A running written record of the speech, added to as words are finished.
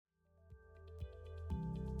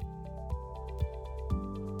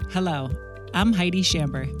Hello, I'm Heidi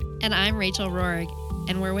Shamber. And I'm Rachel Rohrig,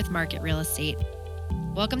 and we're with Market Real Estate.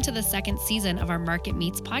 Welcome to the second season of our Market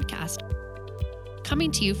Meets podcast,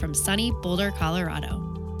 coming to you from sunny Boulder, Colorado.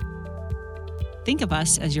 Think of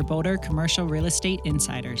us as your Boulder commercial real estate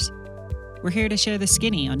insiders. We're here to share the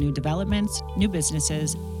skinny on new developments, new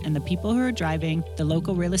businesses, and the people who are driving the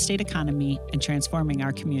local real estate economy and transforming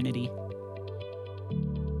our community.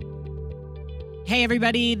 Hey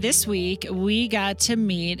everybody, this week we got to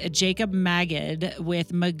meet Jacob Magid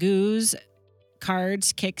with Magoo's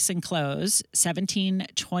Cards, Kicks, and Clothes,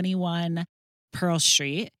 1721 Pearl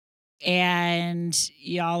Street. And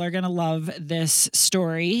y'all are going to love this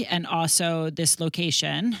story and also this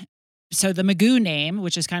location. So the Magoo name,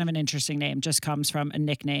 which is kind of an interesting name, just comes from a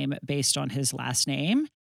nickname based on his last name.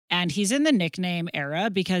 And he's in the nickname era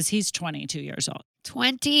because he's 22 years old.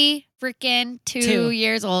 20 freaking two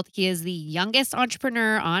years old. He is the youngest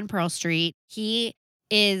entrepreneur on Pearl Street. He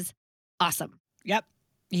is awesome. Yep.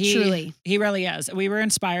 Truly. He really is. We were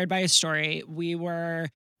inspired by his story. We were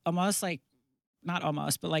not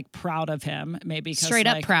almost, but proud of him, maybe because straight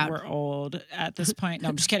up proud. We're old at this point. No,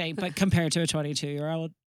 I'm just kidding. But compared to a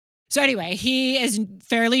 22-year-old. So anyway, he is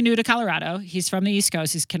fairly new to Colorado. He's from the East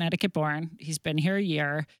Coast. He's Connecticut born. He's been here a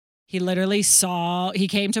year. He literally he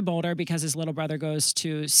came to Boulder because his little brother goes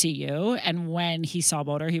to CU. And when he saw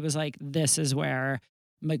Boulder, he was like, this is where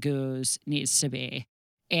Magoo's needs to be.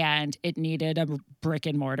 And it needed a brick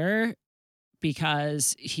and mortar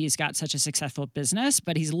because he's got such a successful business,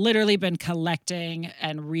 but he's literally been collecting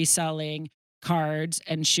and reselling cards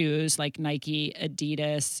and shoes like Nike,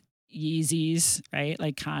 Adidas, Yeezys, right?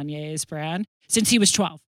 Like Kanye's brand since he was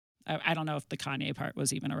 12. I don't know if the Kanye part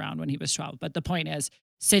was even around when he was 12, but the point is,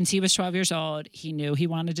 since he was 12 years old, he knew he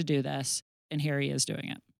wanted to do this, and here he is doing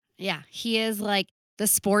it. Yeah, he is like the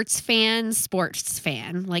sports fan.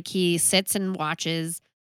 Like he sits and watches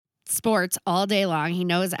sports all day long. He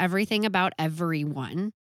knows everything about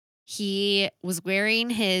everyone. He was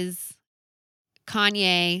wearing his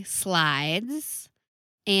Kanye slides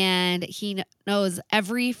and he knows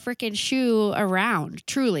every freaking shoe around.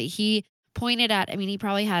 Truly. He pointed at, he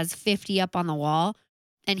probably has 50 up on the wall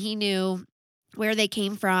and he knew where they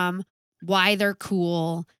came from, why they're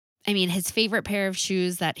cool. His favorite pair of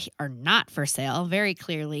shoes that are not for sale, very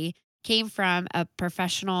clearly, came from a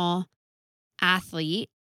professional athlete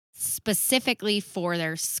specifically for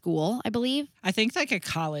their school, I believe. I think like a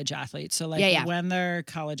college athlete. So when they're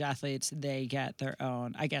college athletes, they get their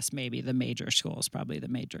own, I guess maybe the major schools, probably the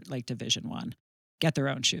major like Division I, get their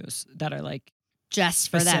own shoes that are like just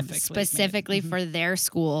for them, specifically for their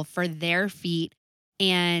school, for their feet.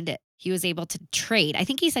 And he was able to trade. I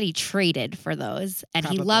think he said he traded for those and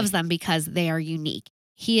He loves them because they are unique.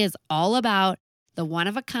 He is all about the one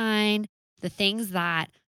of a kind, the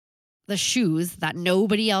shoes that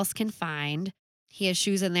nobody else can find. He has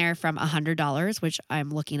shoes in there from $100, which I'm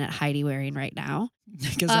looking at Heidi wearing right now.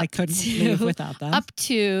 Because I couldn't live without them. Up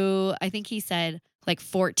to, I think he said like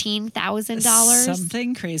 $14,000.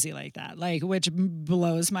 Something crazy like that, which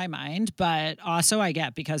blows my mind. But also I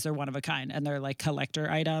get because they're one of a kind and they're like collector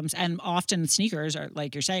items. And often sneakers are,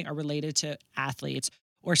 like you're saying, are related to athletes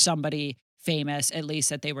or somebody famous, at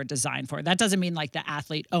least that they were designed for. That doesn't mean like the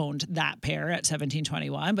athlete owned that pair at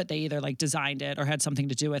 1721, but they either like designed it or had something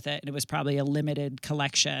to do with it. And it was probably a limited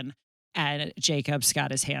collection and Jacob's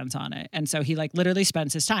got his hands on it. And so he like literally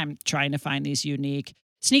spends his time trying to find these unique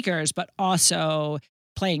sneakers, but also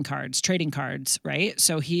playing cards, trading cards, right?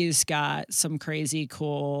 So he's got some crazy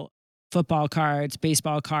cool football cards,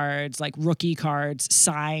 baseball cards, like rookie cards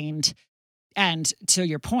signed. And to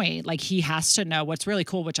your point, like he has to know what's really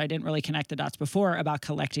cool, which I didn't really connect the dots before about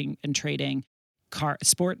collecting and trading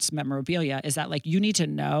sports memorabilia, is that like you need to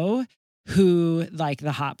know who like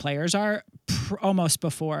the hot players are almost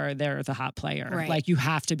before they're the hot player. Right. Like you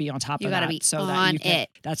have to be on top of that. You gotta be so on that you can, it.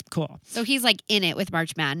 That's cool. So he's like in it with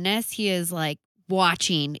March Madness. He is like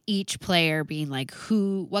watching each player being like,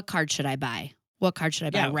 what card should I buy? What card should I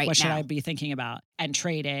buy right now? What should I be thinking about and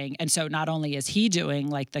trading? And so not only is he doing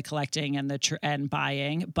like the collecting and and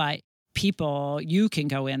buying, but you can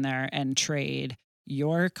go in there and trade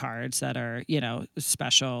your cards that are,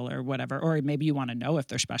 special or whatever, or maybe you want to know if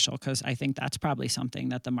they're special. Cause I think that's probably something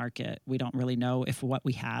that the market, we don't really know if what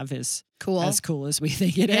we have is as cool as we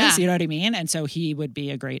think it is. You know what I mean? And so he would be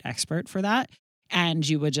a great expert for that. And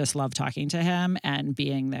you would just love talking to him and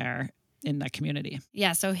being there in the community.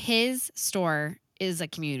 Yeah. So his store is a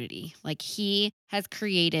community. Like he has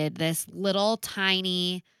created this little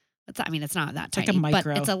tiny, it's not that tiny, but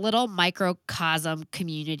it's a little microcosm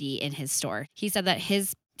community in his store. He said that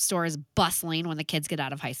his store is bustling when the kids get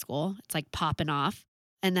out of high school. It's like popping off.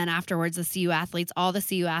 And then afterwards, the CU athletes, all the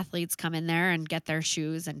CU athletes come in there and get their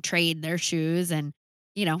shoes and trade their shoes and,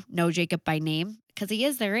 know Jacob by name because he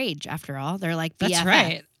is their age after all. They're like BFF. That's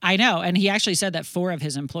right. I know. And he actually said that 4 of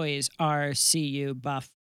his employees are CU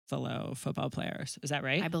Buffalo football players. Is that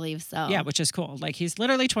right? I believe so. Yeah, which is cool. Like he's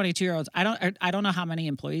literally 22-year-olds. I don't know how many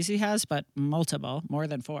employees he has, but multiple, more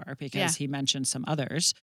than 4 because he mentioned some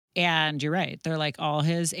others. And you're right. They're like all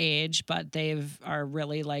his age, but are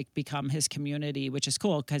really like become his community, which is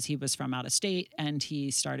cool because he was from out of state and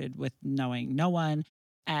he started with knowing no one.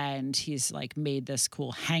 And he's like made this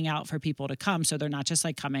cool hangout for people to come. So they're not just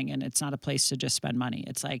like coming and it's not a place to just spend money.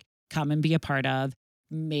 It's like come and be a part of,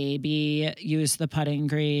 maybe use the putting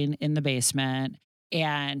green in the basement.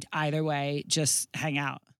 And either way, just hang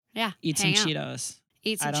out. Yeah. Eat some Cheetos.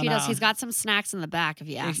 Eat some Cheetos. Know. He's got some snacks in the back if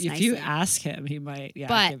you ask If you ask him, he might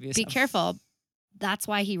but give you be some. Careful. That's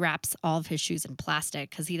why he wraps all of his shoes in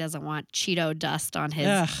plastic because he doesn't want Cheeto dust on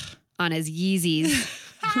his Yeezys.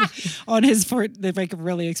 On his like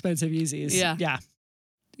really expensive Yeezys. Yeah.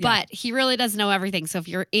 But he really does know everything. So if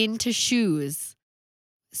you're into shoes,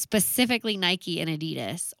 specifically Nike and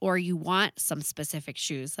Adidas, or you want some specific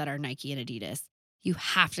shoes that are Nike and Adidas, you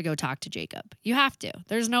have to go talk to Jacob. You have to.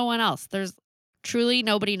 There's no one else. There's truly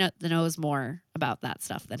nobody knows more about that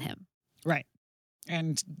stuff than him. Right.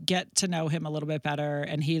 And get to know him a little bit better.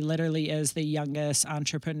 And he literally is the youngest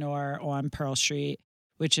entrepreneur on Pearl Street,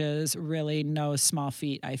 which is really no small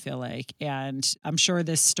feat, I feel like. And I'm sure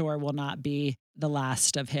this store will not be the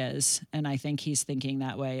last of his. And I think he's thinking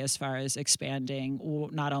that way as far as expanding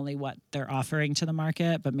not only what they're offering to the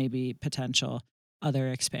market, but maybe potential other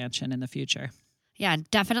expansion in the future. Yeah,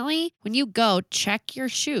 definitely. When you go, check your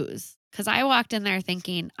shoes. Because I walked in there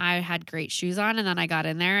thinking I had great shoes on. And then I got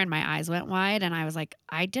in there and my eyes went wide. And I was like,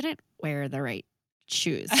 I didn't wear the right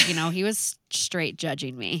shoes. He was straight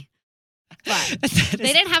judging me. But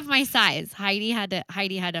they didn't have my size. Heidi had to,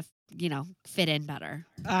 fit in better.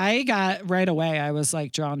 I got right away. I was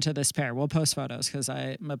like drawn to this pair. We'll post photos because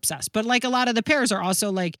I'm obsessed. But like a lot of the pairs are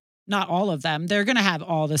also like, not all of them. They're going to have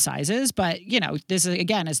all the sizes, but this is,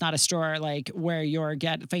 again, it's not a store like where you're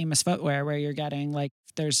Famous Footwear, where you're getting like,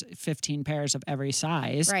 there's 15 pairs of every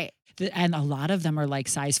size. Right. And a lot of them are like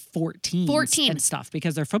size 14 and stuff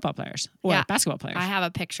because they're football players or basketball players. I have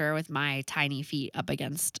a picture with my tiny feet up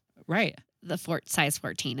against the size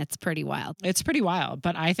 14. It's pretty wild. It's pretty wild,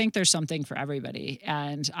 but I think there's something for everybody.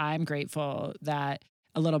 And I'm grateful that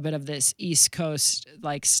a little bit of this East Coast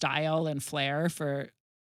like style and flair for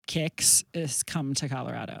kicks is come to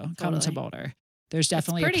Colorado, come to Boulder. There's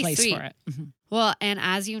definitely a place for it. Mm-hmm. Well, and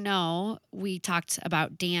as you know, we talked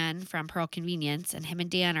about Dan from Pearl Convenience, and him and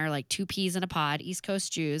Dan are like 2 peas in a pod. East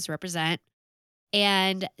Coast Jews represent.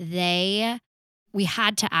 And we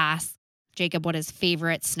had to ask Jacob what his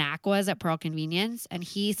favorite snack was at Pearl Convenience, and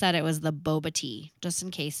he said it was the boba tea, just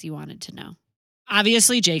in case you wanted to know.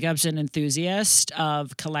 Obviously, Jacob's an enthusiast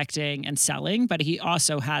of collecting and selling, but he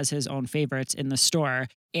also has his own favorites in the store.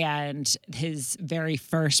 And his very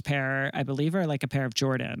first pair, I believe, are like a pair of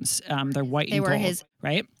Jordans. They're white and gold,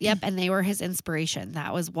 right? Yep, and they were his inspiration.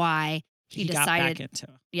 That was why he decided. Got back into.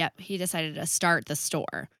 Yep, he decided to start the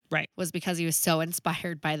store. Right, was because he was so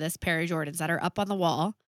inspired by this pair of Jordans that are up on the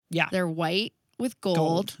wall. Yeah, they're white with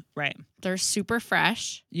gold. Right, they're super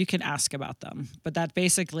fresh. You can ask about them, but that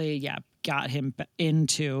basically, got him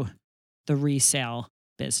into the resale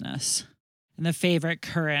business. And the favorite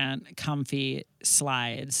current comfy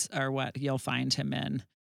slides are what you'll find him in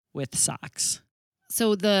with socks.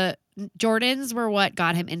 So the Jordans were what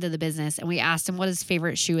got him into the business. And we asked him what his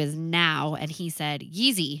favorite shoe is now. And he said,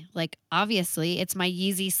 Yeezy. Like, obviously, it's my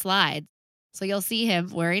Yeezy slides. So you'll see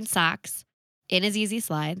him wearing socks in his Yeezy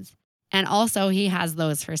slides. And also he has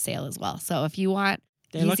those for sale as well. So if you want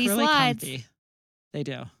they Yeezy look really slides, comfy. They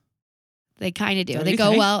do. They kind of do. They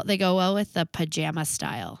go well. They go well with the pajama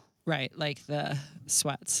style. Right, like the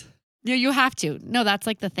sweats. You have to. No, that's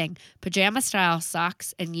like the thing. Pajama style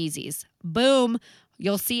socks and Yeezys. Boom.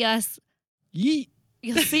 You'll see us. Yeet.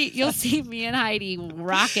 You'll see me and Heidi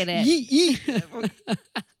rocking it. Yeet, yeet.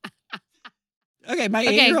 Okay, my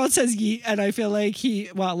 8-year-old says yeet, and I feel like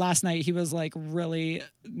last night he was like really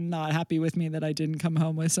not happy with me that I didn't come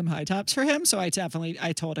home with some high tops for him. So I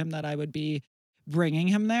told him that I would be bringing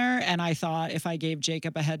him there. And I thought if I gave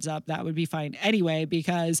Jacob a heads up, that would be fine anyway,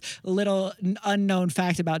 because a little unknown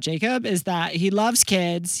fact about Jacob is that he loves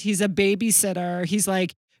kids. He's a babysitter. He's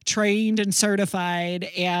like trained and certified,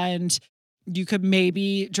 and you could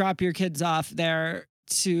maybe drop your kids off there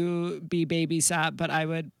to be babysat, but I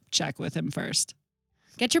would check with him first.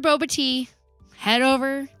 Get your boba tea, head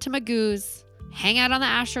over to Magoo's, hang out on the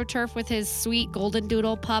AstroTurf with his sweet golden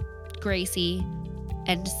doodle pup, Gracie,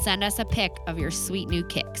 and send us a pic of your sweet new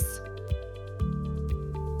kicks.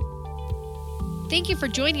 Thank you for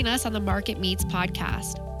joining us on the Market Meets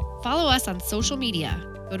podcast. Follow us on social media.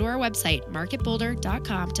 Go to our website,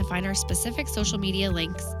 marketboulder.com, to find our specific social media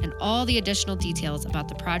links and all the additional details about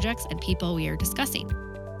the projects and people we are discussing.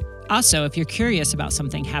 Also, if you're curious about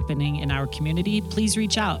something happening in our community, please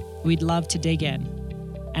reach out. We'd love to dig in.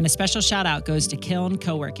 And a special shout out goes to Kiln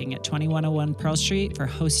Co-working at 2101 Pearl Street for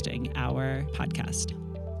hosting our podcast.